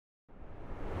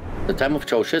The time of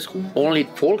Ceausescu, only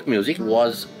folk music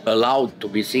was allowed to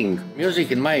be sung.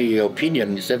 Music, in my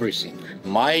opinion, is everything.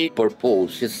 My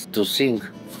purpose is to sing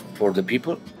for the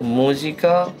people.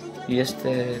 Muzica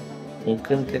este un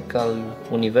cântec al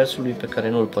universului pe care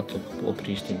nu îl poate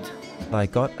opri știința. I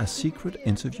got a secret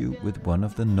interview with one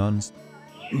of the nuns.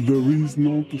 There is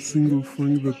not a single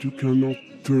thing that you cannot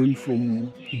turn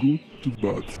from good to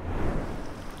bad.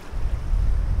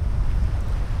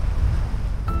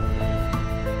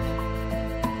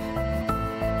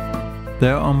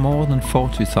 There are more than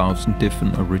 40,000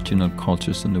 different original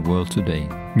cultures in the world today.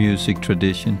 Music,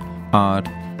 tradition, art,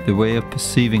 the way of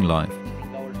perceiving life.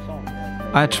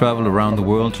 I travel around the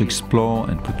world to explore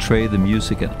and portray the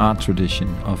music and art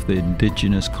tradition of the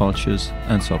indigenous cultures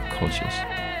and subcultures.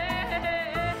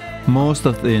 Most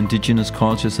of the indigenous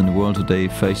cultures in the world today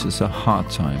faces a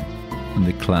hard time in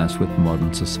the clash with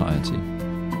modern society.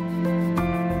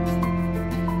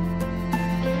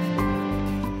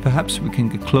 Perhaps we can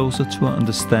get closer to an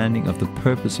understanding of the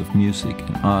purpose of music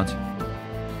and art,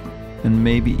 and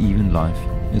maybe even life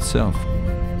itself.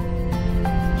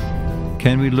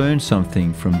 Can we learn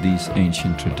something from these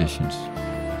ancient traditions?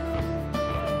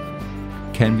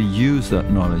 Can we use that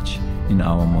knowledge in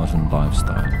our modern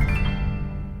lifestyle?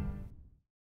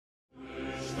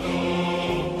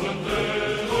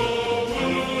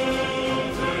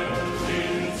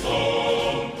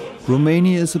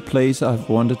 Romania is a place I've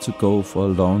wanted to go for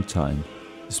a long time,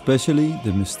 especially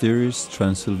the mysterious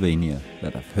Transsylvania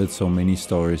that I've heard so many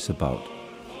stories about.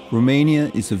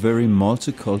 Romania is a very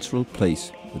multicultural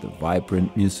place with a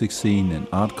vibrant music scene and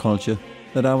art culture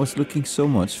that I was looking so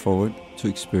much forward to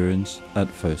experience at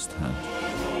first hand.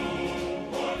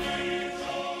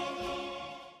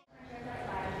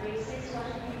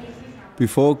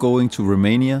 Before going to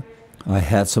Romania, I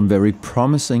had some very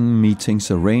promising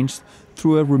meetings arranged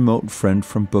through a remote friend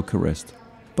from Bucharest.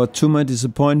 But to my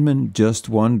disappointment, just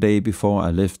one day before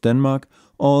I left Denmark,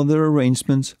 all the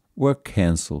arrangements were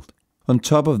cancelled. On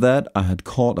top of that, I had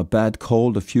caught a bad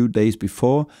cold a few days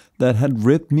before that had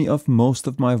ripped me of most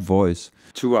of my voice.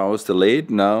 2 hours delayed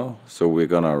now, so we're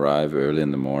gonna arrive early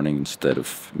in the morning instead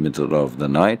of middle of the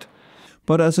night.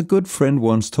 But as a good friend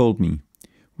once told me,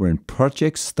 when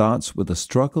project starts with a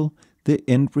struggle, the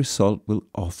end result will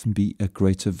often be a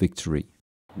greater victory.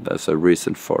 There's a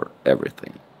reason for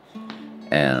everything,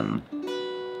 and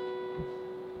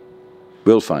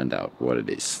we'll find out what it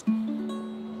is.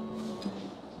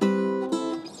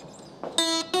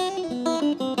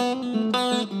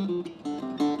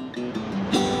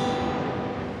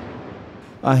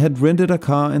 I had rented a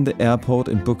car in the airport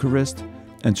in Bucharest,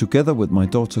 and together with my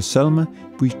daughter Selma,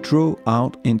 we drove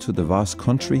out into the vast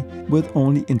country with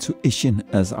only intuition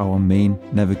as our main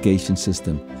navigation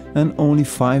system, and only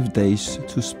 5 days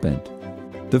to spend.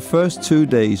 The first 2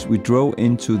 days we drove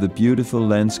into the beautiful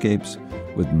landscapes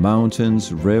with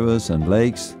mountains, rivers and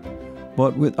lakes,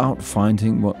 but without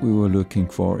finding what we were looking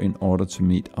for in order to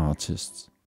meet artists.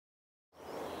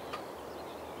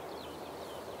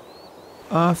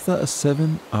 After a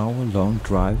 7-hour-long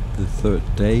drive the third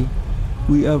day,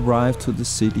 we arrived to the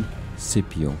city,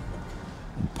 Sibiu,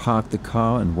 and parked the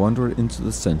car and wandered into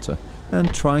the center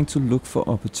and trying to look for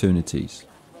opportunities.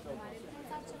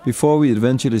 Before we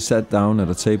eventually sat down at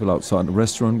a table outside the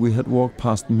restaurant, we had walked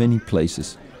past many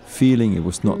places, feeling it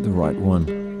was not the right one.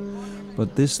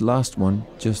 But this last one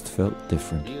just felt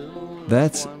different.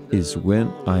 That is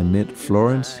when I met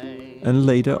Florence and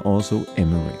later also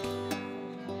Emil.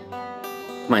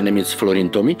 My name is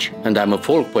Florence Tomic, and I'm a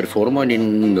folk performer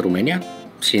in Romania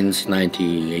since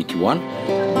 1981.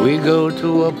 We go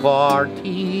to a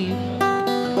party,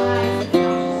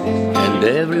 and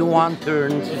everyone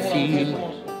turns to see.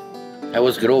 I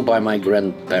was grown by my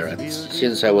grandparents.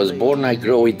 Since I was born, I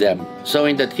grew with them. So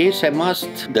in that case, I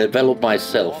must develop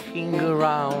myself.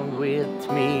 Around with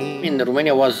me. In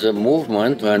Romania was a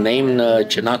movement named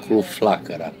Cenacul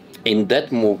Flacăra. In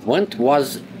that movement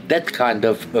was that kind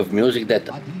of music that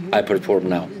I perform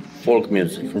now, folk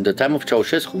music. In the time of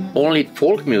Ceausescu, only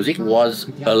folk music was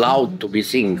allowed to be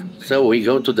sung. So we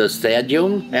go to the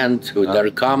stadium and there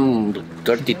come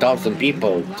 30,000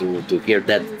 people to hear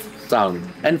that sound.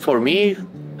 And for me,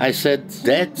 I said,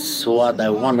 that's what I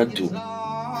want to do.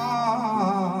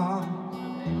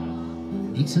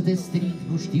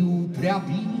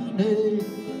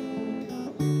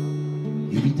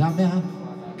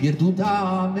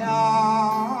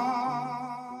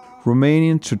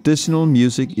 Romanian traditional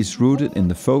music is rooted in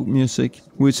the folk music,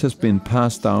 which has been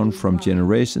passed down from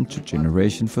generation to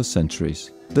generation for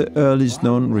centuries. The earliest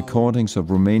known recordings of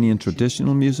Romanian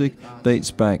traditional music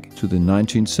dates back to the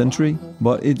 19th century,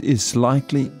 but it is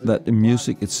likely that the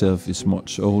music itself is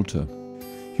much older.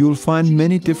 You will find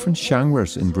many different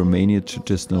genres in Romanian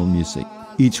traditional music,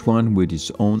 each one with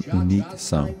its own unique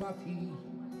sound.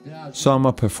 Some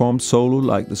are performed solo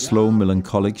like the slow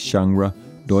melancholic genre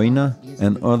Tonne,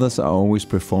 and others are always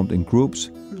performed in groups,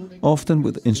 often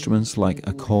with instruments like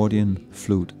accordion,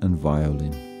 flute and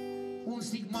violin.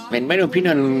 In my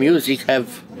opinion, music have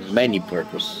many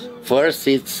purposes. First,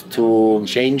 it's to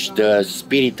change the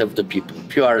spirit of the people.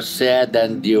 If you are sad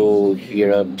and you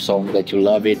hear a song that you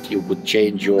love it, you could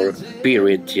change your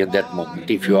spirit at that moment.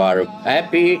 If you are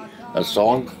happy, a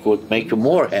song could make you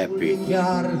more happy.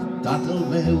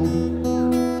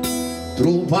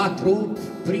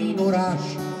 Prin oraș,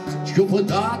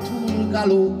 șchiopătatul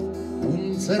galop,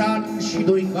 un țăran și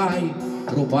doi cai,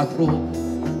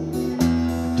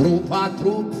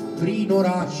 trop, prin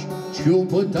oraș,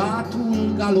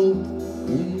 șchiopătatul galop,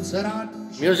 un țăran.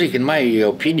 Music, in my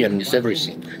opinion, is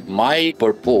everything. My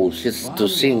purpose is to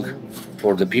sing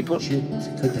for the people.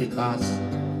 Către casă,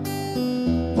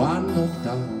 va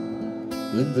nopta,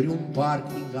 în vreun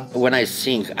parking. When I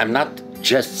sing, I'm not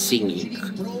just singing.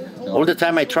 All the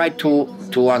time I try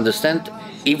to understand,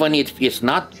 even if it's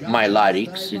not my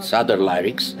lyrics, it's other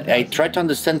lyrics, I try to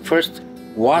understand first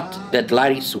what that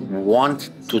lyrics want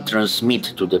to transmit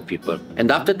to the people.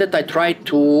 And after that I try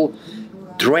to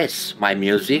dress my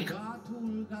music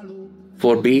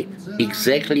for be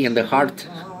exactly in the heart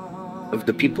of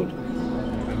the people.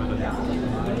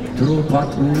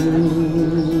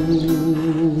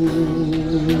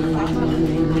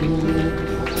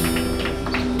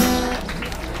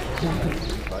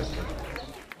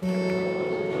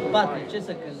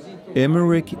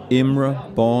 Emeric Imre,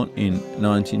 born in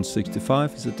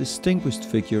 1965, is a distinguished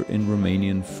figure in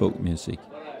Romanian folk music.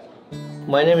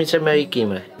 My name is Emil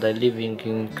Imre. I live in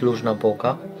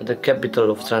Cluj-Napoca, the capital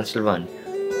of Transsylvania.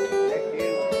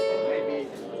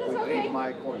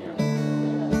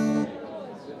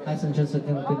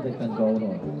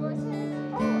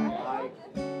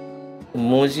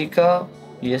 Muzica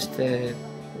este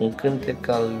un cântec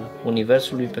al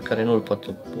universului pe care nu îl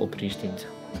poate opri știința.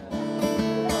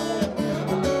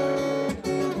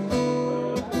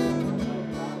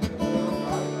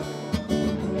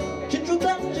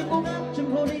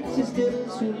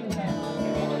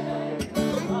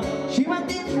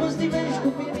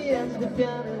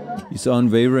 His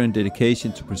unwavering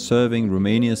dedication to preserving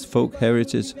Romania's folk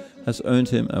heritage has earned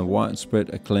him a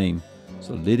widespread acclaim,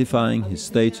 solidifying his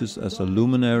status as a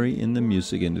luminary in the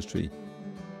music industry.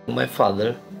 My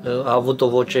father a avut o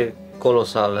voce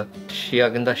colosală și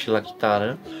a cântat și la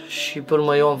chitară și pe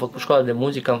urmă eu am făcut școală de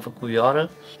muzică, am făcut vioară,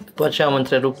 după aceea am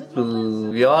întrerupt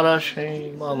vioara și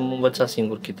am învățat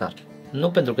singur chitară. Nu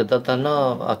pentru că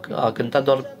tata a cântat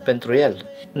doar pentru el,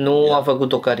 nu a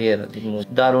făcut o carieră din muzică,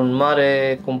 dar un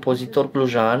mare compozitor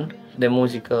clujan de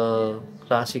muzică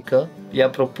clasică i-a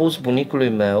propus bunicului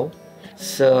meu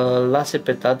să lase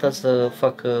pe tata să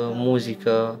facă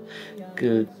muzică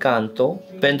canto,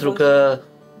 pentru că,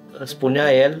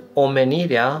 spunea el,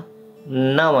 omenirea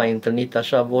n-a mai întâlnit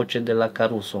așa voce de la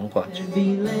Caruso încoace.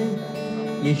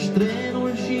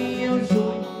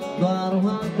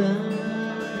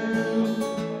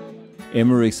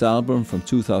 Emeric's album from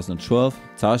 2012,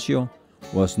 Tasio,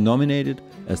 was nominated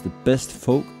as the Best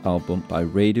Folk Album by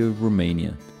Radio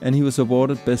Romania, and he was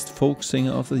awarded Best Folk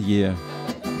Singer of the Year.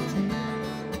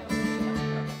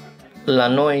 La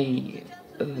noi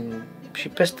și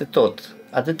peste tot,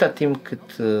 atâta timp cât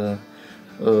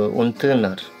un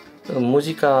tânăr,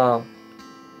 muzica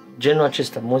genul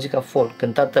acesta, muzica folk,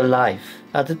 cântată live,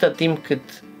 atâta timp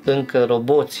cât încă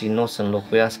roboții nu o să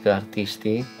înlocuiască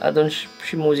artistii, atunci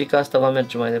și muzica asta va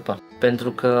merge mai departe.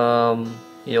 Pentru că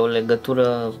e o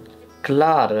legătură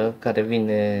clară care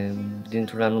vine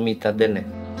dintr-un anumit ADN.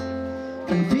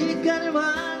 În fiecare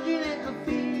margine a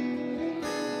fi,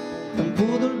 în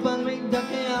podul palmei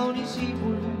dacă iau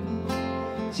nisipul,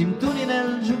 simt un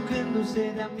inel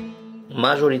jucându-se de-a mine.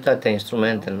 Majoritatea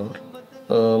instrumentelor,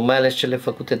 mai ales cele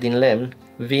făcute din lemn,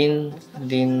 vin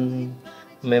din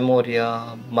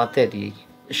memoria materiei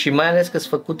și mai ales că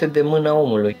sunt făcute de mâna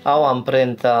omului. Au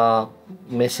amprenta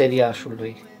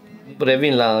meseriașului.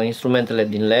 Revin la instrumentele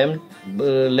din lemn.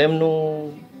 Lemnul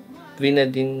vine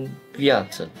din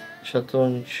viață și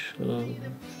atunci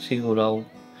sigur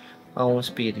au un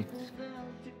spirit.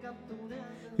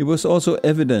 It was also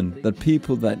evident that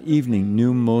people that evening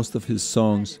knew most of his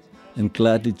songs and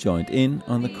gladly joined in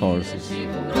on the choruses.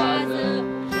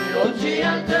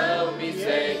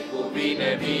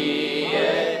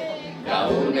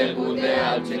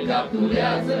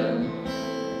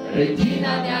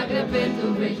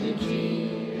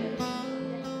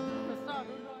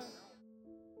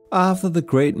 After the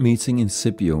great meeting in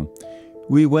Sibiu,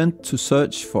 We went to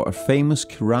search for a famous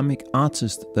ceramic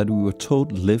artist that we were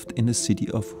told lived in the city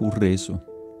of Hurezu.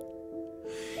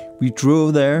 We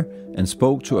drove there and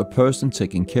spoke to a person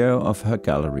taking care of her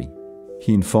gallery.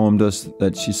 He informed us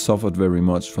that she suffered very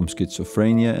much from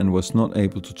schizophrenia and was not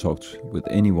able to talk with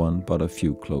anyone but a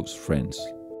few close friends.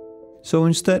 So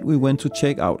instead we went to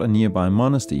check out a nearby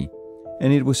monastery,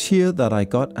 and it was here that I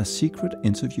got a secret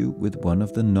interview with one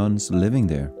of the nuns living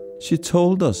there. She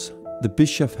told us the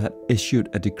bishop had issued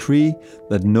a decree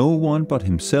that no one but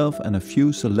himself and a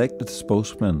few selected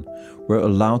spokesmen were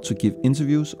allowed to give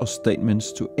interviews or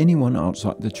statements to anyone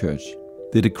outside the church.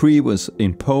 The decree was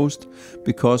imposed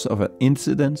because of an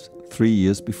incident 3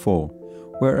 years before,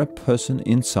 where a person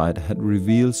inside had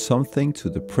revealed something to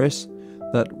the press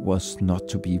that was not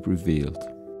to be revealed.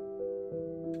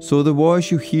 So the voice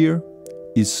you hear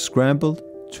is scrambled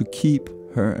to keep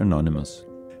her anonymous.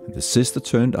 The sister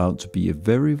turned out to be a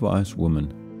very wise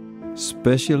woman,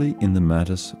 especially in the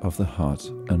matters of the heart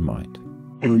and mind.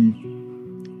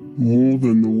 I'm more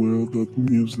than aware that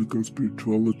music and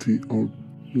spirituality are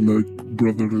like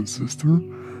brother and sister,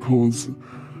 because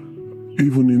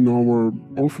even in our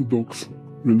Orthodox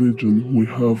religion we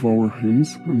have our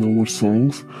hymns and our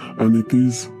songs, and it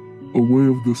is a way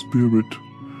of the spirit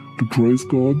to praise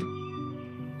God.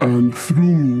 And through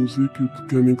music you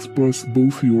can express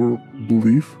both your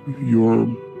belief, your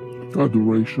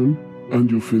adoration,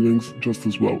 and your feelings just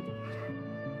as well.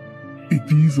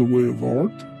 It is a way of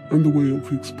art and a way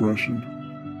of expression.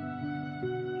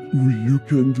 You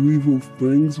can do evil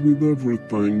things with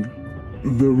everything.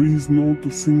 There is not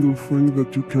a single thing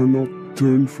that you cannot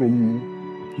turn from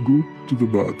good to the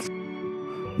bad.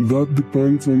 That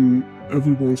depends on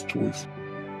everyone's choice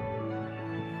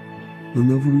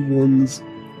and everyone's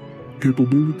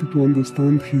capability to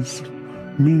understand his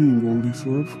meaning on this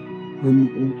earth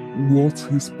and what's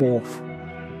his path.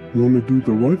 Want to do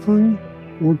the right thing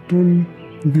or turn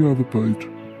the other page?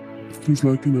 It is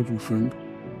like in everything.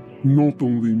 Not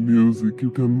only music,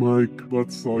 you can make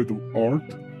that side of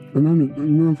art and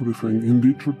in everything. In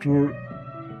literature,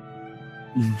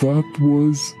 that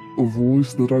was a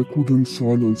voice that I couldn't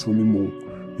silence anymore.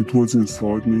 It was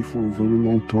inside me for a very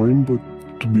long time, but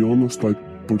to be honest, I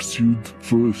pursued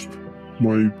first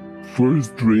my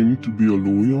first dream to be a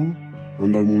lawyer,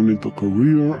 and I wanted a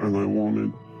career, and I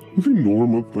wanted the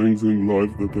normal things in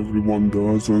life that everyone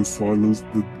does, and silence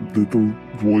the little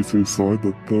voice inside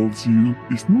that tells you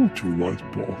it's not your right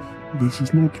path. This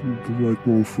is not the right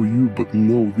one for you, but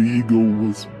no, the ego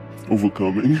was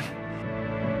overcoming.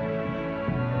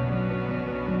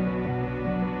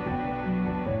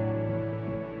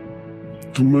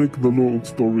 To make the long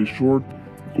story short,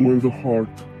 when the heart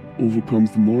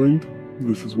overcomes the mind,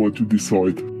 this is what you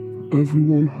decide.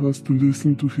 Everyone has to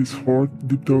listen to his heart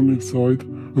deep down inside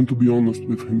and to be honest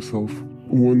with himself.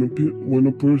 When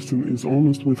a person is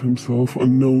honest with himself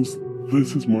and knows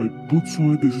this is my good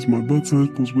side, this is my bad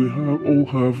side, because we all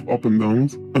have up and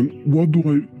downs, and what do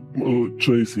I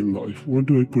chase in life, what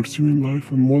do I pursue in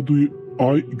life, and what do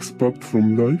I expect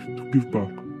from life to give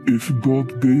back. If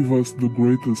God gave us the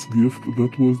greatest gift,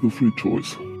 that was the free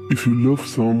choice. If you love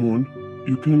someone,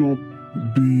 you cannot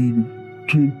be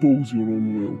to impose your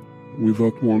own will with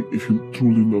that one. If you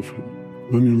truly love him,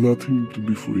 then you let him to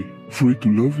be free. Free to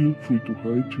love you, free to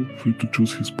hate you, free to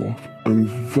choose his path. And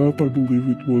that, I believe,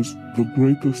 it was the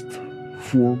greatest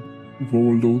form of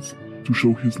our Lord to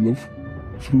show his love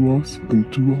through us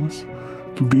and to us,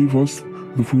 to give us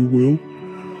the free will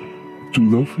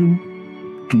to love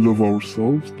him, to love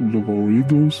ourselves, to love our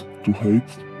egos, to hate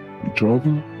each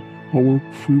other, our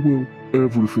free will.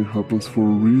 Everything happens for a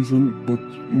reason,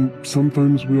 but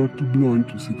sometimes we are too blind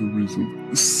to see the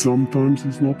reason. Sometimes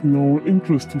it's not in our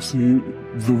interest to see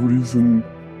the reason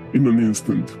in an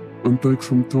instant and take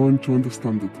some time to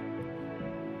understand it.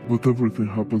 But everything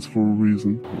happens for a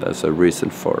reason. There's a reason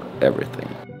for everything.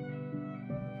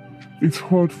 It's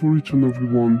hard for each and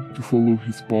everyone to follow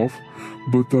his path,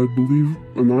 but I believe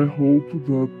and I hope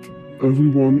that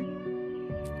everyone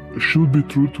should be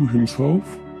true to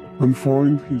himself and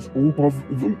find his own path.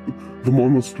 The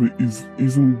monastery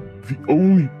isn't the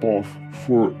only path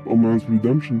for a man's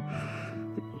redemption.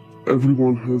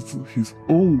 Everyone has his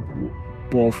own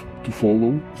path to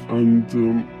follow, and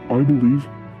I believe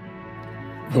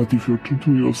that if you're true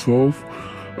to yourself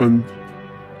and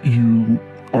you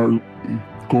are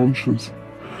conscious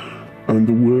and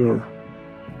aware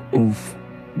of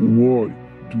why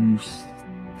do you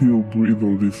still breathe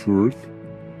on this earth,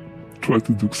 try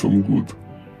to do some good.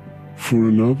 For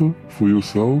another, for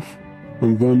yourself,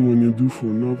 and then when you do for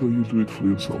another, you do it for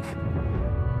yourself.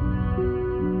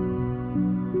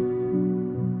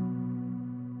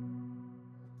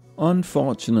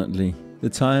 Unfortunately, the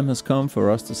time has come for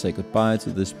us to say goodbye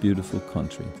to this beautiful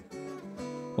country.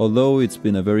 Although it's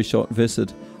been a very short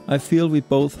visit, I feel we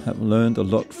both have learned a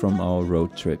lot from our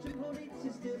road trip.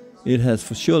 It has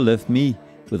for sure left me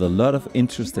with a lot of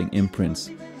interesting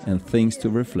imprints and things to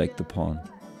reflect upon.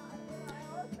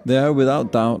 There are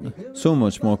without doubt so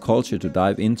much more culture to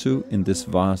dive into in this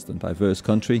vast and diverse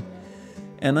country,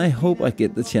 and I hope I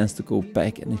get the chance to go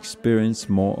back and experience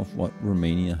more of what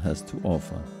Romania has to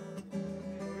offer.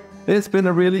 It's been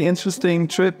a really interesting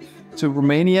trip to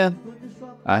Romania.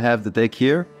 I have the deck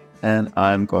here and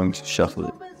I'm going to shuffle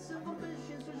it.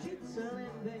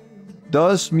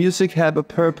 Does music have a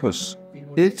purpose?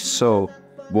 If so,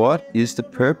 what is the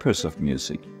purpose of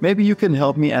music? Maybe you can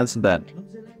help me answer that.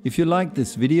 If you like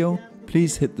this video,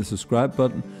 please hit the subscribe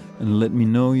button and let me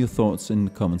know your thoughts in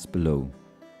the comments below.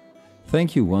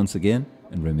 Thank you once again,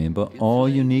 and remember, all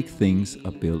unique things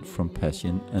are built from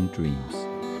passion and dreams.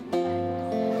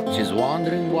 She's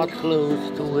wondering what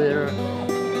clothes to wear.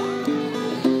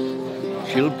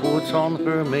 She'll put on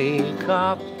her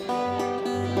makeup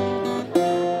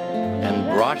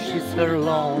and brushes her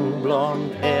long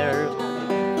blonde hair.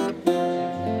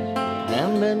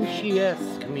 And then she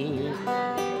asks me,